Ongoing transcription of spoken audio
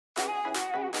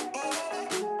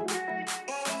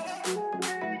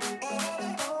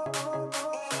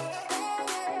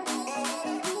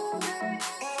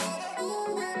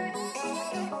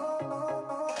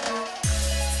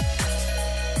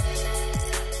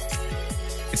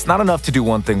it's not enough to do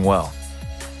one thing well.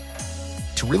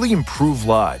 To really improve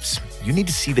lives, you need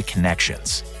to see the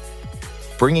connections.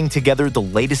 Bringing together the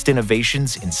latest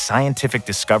innovations in scientific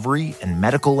discovery and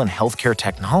medical and healthcare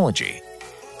technology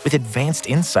with advanced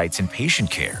insights in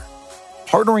patient care.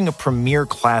 Partnering a premier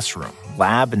classroom,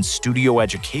 lab, and studio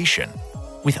education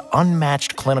with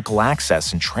unmatched clinical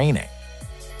access and training.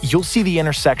 You'll see the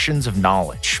intersections of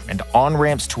knowledge and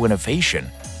on-ramps to innovation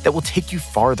that will take you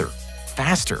farther,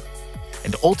 faster,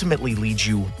 and ultimately lead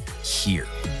you here,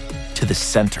 to the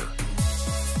center.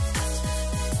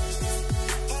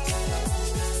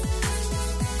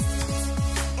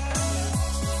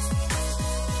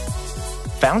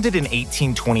 Founded in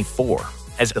 1824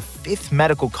 as the fifth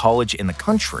medical college in the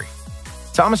country,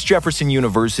 Thomas Jefferson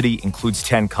University includes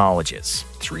 10 colleges,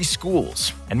 3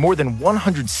 schools, and more than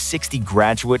 160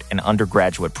 graduate and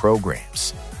undergraduate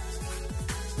programs.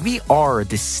 We are a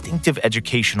distinctive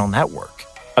educational network,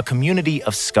 a community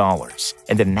of scholars,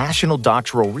 and a national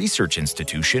doctoral research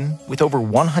institution with over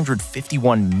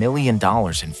 $151 million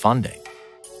in funding.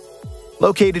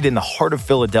 Located in the heart of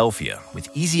Philadelphia with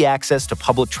easy access to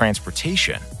public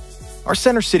transportation, our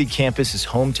Center City campus is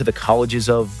home to the colleges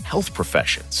of health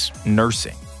professions,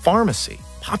 nursing, pharmacy,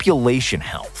 population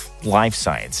health, life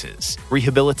sciences,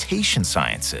 rehabilitation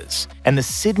sciences, and the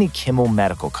Sidney Kimmel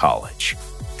Medical College.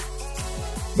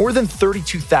 More than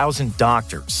 32,000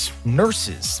 doctors,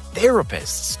 nurses,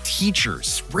 therapists,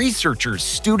 teachers, researchers,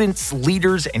 students,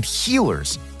 leaders, and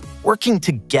healers working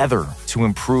together to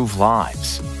improve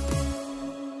lives.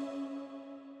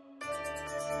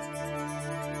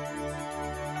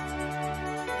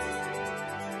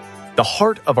 The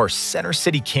heart of our Center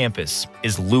City campus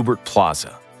is Lubert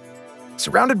Plaza.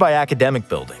 Surrounded by academic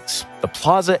buildings, the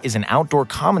plaza is an outdoor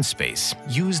common space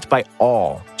used by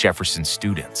all Jefferson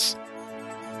students.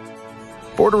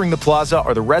 Bordering the plaza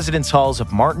are the residence halls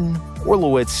of Martin,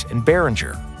 Orlowitz, and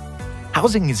Behringer.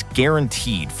 Housing is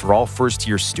guaranteed for all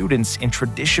first-year students in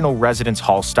traditional residence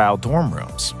hall-style dorm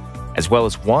rooms, as well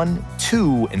as 1,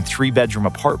 2, and 3-bedroom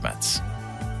apartments.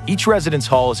 Each residence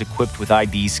hall is equipped with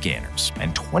ID scanners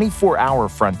and 24-hour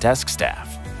front desk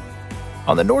staff.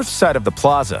 On the north side of the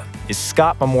plaza is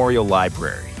Scott Memorial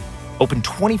Library, open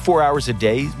 24 hours a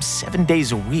day, 7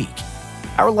 days a week.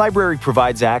 Our library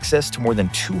provides access to more than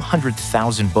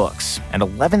 200,000 books and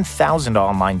 11,000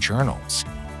 online journals,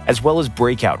 as well as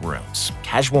breakout rooms,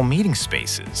 casual meeting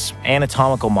spaces,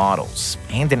 anatomical models,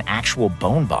 and an actual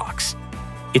bone box.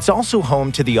 It's also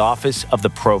home to the Office of the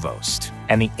Provost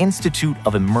and the Institute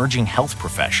of Emerging Health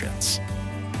Professions.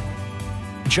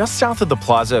 Just south of the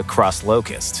plaza across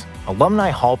Locust, Alumni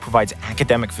Hall provides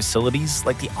academic facilities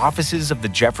like the offices of the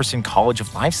Jefferson College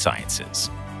of Life Sciences,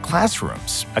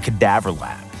 classrooms, a cadaver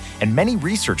lab, and many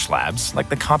research labs like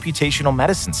the Computational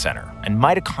Medicine Center and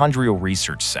Mitochondrial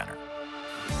Research Center.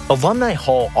 Alumni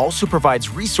Hall also provides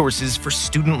resources for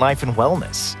student life and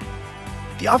wellness.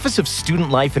 The Office of Student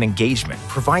Life and Engagement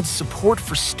provides support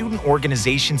for student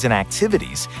organizations and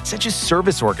activities such as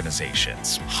service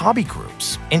organizations, hobby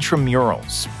groups,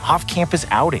 intramurals, off-campus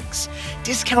outings,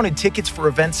 discounted tickets for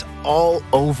events all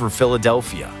over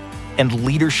Philadelphia, and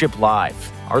Leadership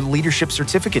Live, our leadership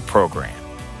certificate program.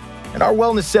 And our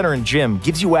wellness center and gym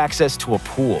gives you access to a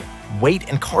pool, weight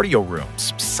and cardio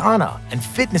rooms, sauna, and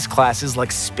fitness classes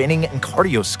like spinning and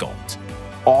cardio sculpt,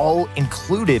 all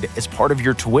included as part of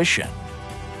your tuition.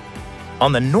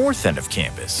 On the north end of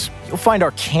campus, you'll find our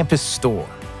campus store.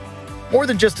 More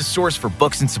than just a source for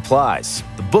books and supplies,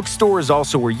 the bookstore is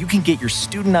also where you can get your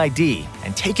student ID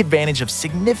and take advantage of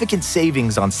significant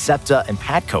savings on SEPTA and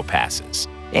PATCO passes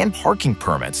and parking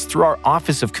permits through our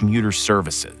Office of Commuter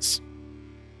Services.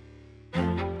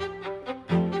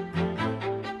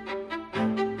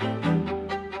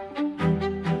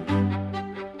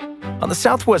 On the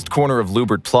southwest corner of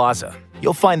Lubert Plaza,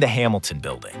 you'll find the Hamilton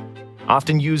Building.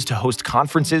 Often used to host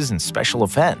conferences and special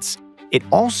events, it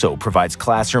also provides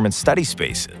classroom and study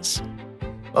spaces.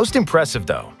 Most impressive,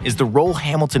 though, is the role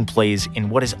Hamilton plays in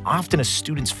what is often a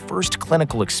student's first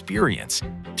clinical experience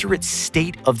through its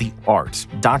state-of-the-art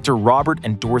Dr. Robert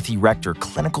and Dorothy Rector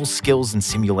Clinical Skills and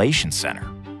Simulation Center.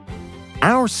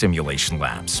 Our simulation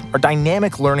labs are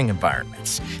dynamic learning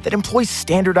environments that employ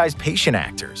standardized patient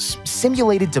actors,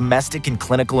 simulated domestic and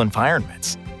clinical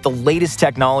environments, the latest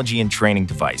technology and training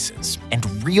devices,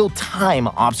 and real-time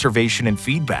observation and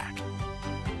feedback.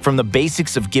 From the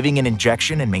basics of giving an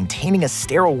injection and maintaining a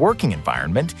sterile working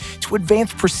environment to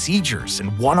advanced procedures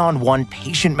and one-on-one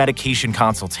patient medication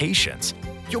consultations,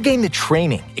 you'll gain the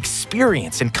training,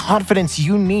 experience, and confidence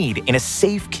you need in a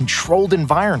safe, controlled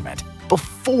environment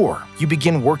before you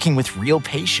begin working with real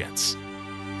patients.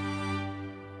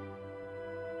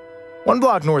 One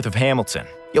block north of Hamilton,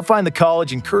 You'll find the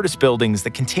college and Curtis buildings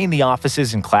that contain the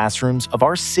offices and classrooms of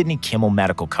our Sidney Kimmel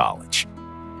Medical College.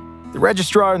 The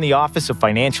registrar and the Office of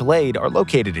Financial Aid are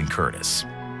located in Curtis.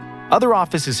 Other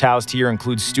offices housed here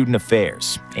include Student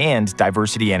Affairs and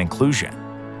Diversity and Inclusion.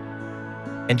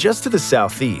 And just to the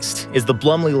southeast is the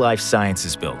Blumley Life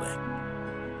Sciences Building.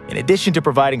 In addition to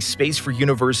providing space for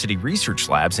university research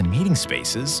labs and meeting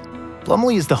spaces,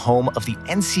 Blumley is the home of the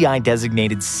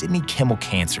NCI-designated Sidney Kimmel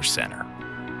Cancer Center.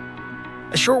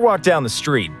 A short walk down the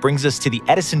street brings us to the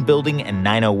Edison Building and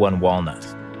 901 Walnut.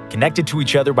 Connected to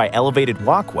each other by elevated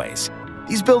walkways,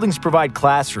 these buildings provide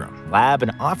classroom, lab,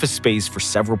 and office space for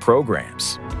several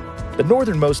programs. The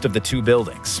northernmost of the two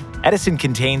buildings, Edison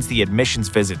contains the Admissions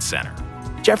Visit Center,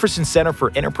 Jefferson Center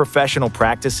for Interprofessional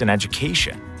Practice and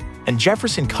Education, and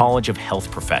Jefferson College of Health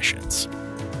Professions.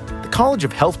 The College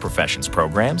of Health Professions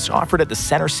programs offered at the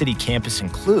Center City campus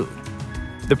include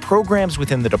the programs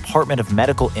within the Department of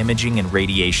Medical Imaging and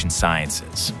Radiation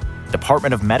Sciences,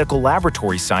 Department of Medical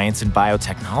Laboratory Science and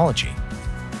Biotechnology,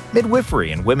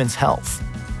 Midwifery and Women's Health,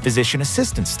 Physician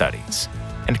Assistant Studies,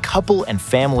 and Couple and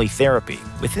Family Therapy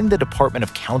within the Department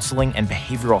of Counseling and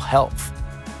Behavioral Health.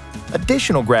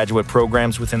 Additional graduate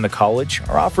programs within the college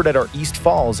are offered at our East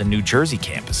Falls and New Jersey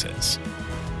campuses.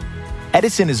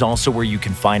 Edison is also where you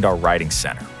can find our Writing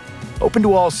Center. Open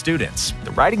to all students,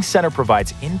 the Writing Center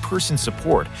provides in-person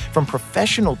support from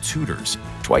professional tutors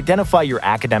to identify your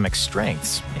academic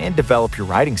strengths and develop your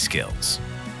writing skills.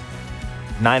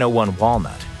 901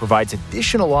 Walnut provides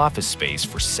additional office space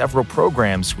for several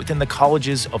programs within the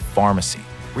colleges of Pharmacy,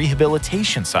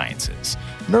 Rehabilitation Sciences,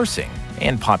 Nursing,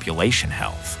 and Population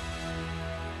Health.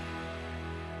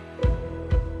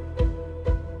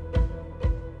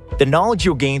 The knowledge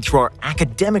you'll gain through our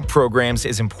academic programs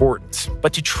is important,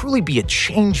 but to truly be a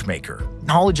change maker,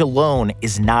 knowledge alone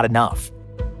is not enough.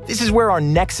 This is where our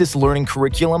Nexus Learning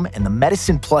Curriculum and the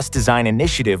Medicine Plus Design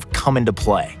Initiative come into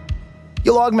play.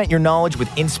 You'll augment your knowledge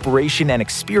with inspiration and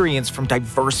experience from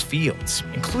diverse fields,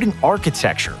 including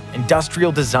architecture,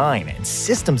 industrial design, and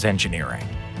systems engineering.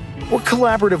 Or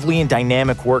collaboratively in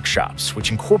dynamic workshops,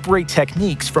 which incorporate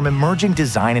techniques from emerging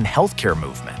design and healthcare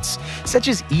movements, such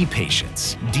as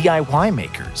e-patients, DIY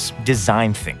makers,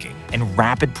 design thinking, and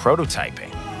rapid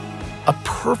prototyping. A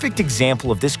perfect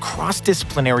example of this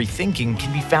cross-disciplinary thinking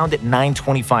can be found at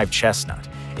 925 Chestnut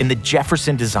in the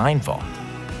Jefferson Design Vault.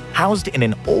 Housed in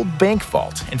an old bank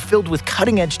vault and filled with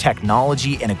cutting-edge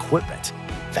technology and equipment,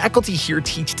 faculty here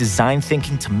teach design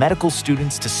thinking to medical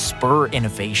students to spur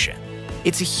innovation.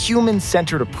 It's a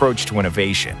human-centered approach to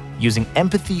innovation, using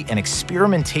empathy and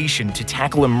experimentation to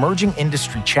tackle emerging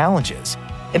industry challenges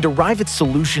and arrive at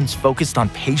solutions focused on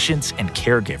patients and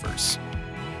caregivers.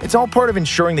 It's all part of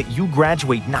ensuring that you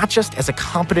graduate not just as a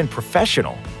competent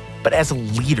professional, but as a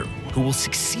leader who will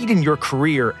succeed in your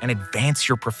career and advance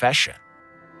your profession.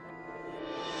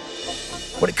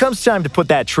 When it comes time to put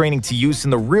that training to use in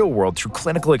the real world through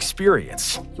clinical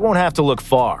experience, you won't have to look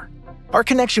far. Our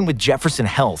connection with Jefferson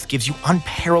Health gives you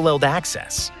unparalleled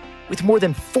access. With more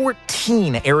than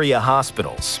 14 area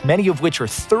hospitals, many of which are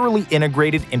thoroughly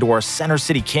integrated into our Center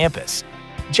City campus,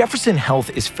 Jefferson Health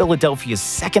is Philadelphia's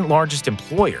second-largest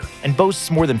employer and boasts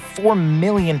more than 4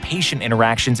 million patient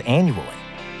interactions annually.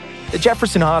 The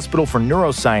Jefferson Hospital for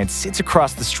Neuroscience sits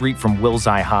across the street from Wills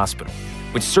Eye Hospital,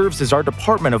 which serves as our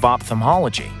Department of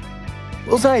Ophthalmology.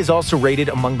 Wills Eye is also rated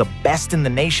among the best in the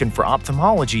nation for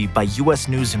ophthalmology by U.S.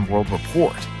 News & World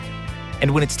Report.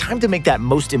 And when it's time to make that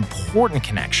most important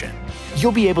connection,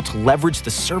 you'll be able to leverage the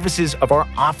services of our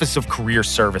Office of Career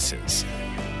Services.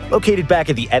 Located back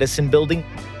at the Edison Building,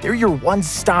 they're your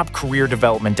one-stop career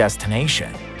development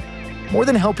destination. More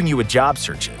than helping you with job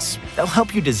searches, they'll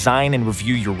help you design and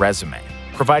review your resume,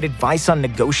 provide advice on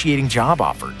negotiating job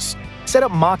offers, set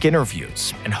up mock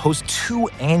interviews, and host 2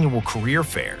 annual career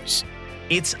fairs.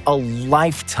 It's a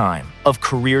lifetime of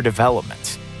career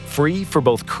development, free for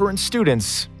both current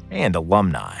students and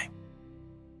alumni.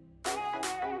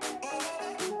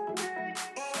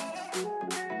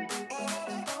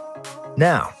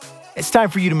 Now, it's time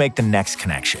for you to make the next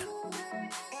connection.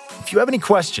 If you have any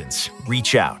questions,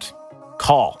 reach out.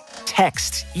 Call,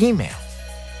 text, email.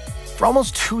 For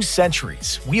almost 2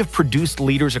 centuries, we have produced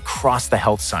leaders across the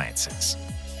health sciences.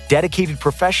 Dedicated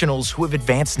professionals who have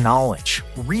advanced knowledge,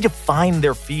 redefined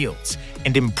their fields,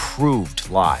 and improved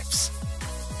lives.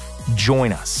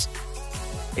 Join us.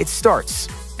 It starts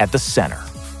at the center.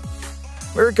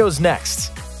 Where it goes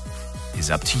next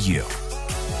is up to you.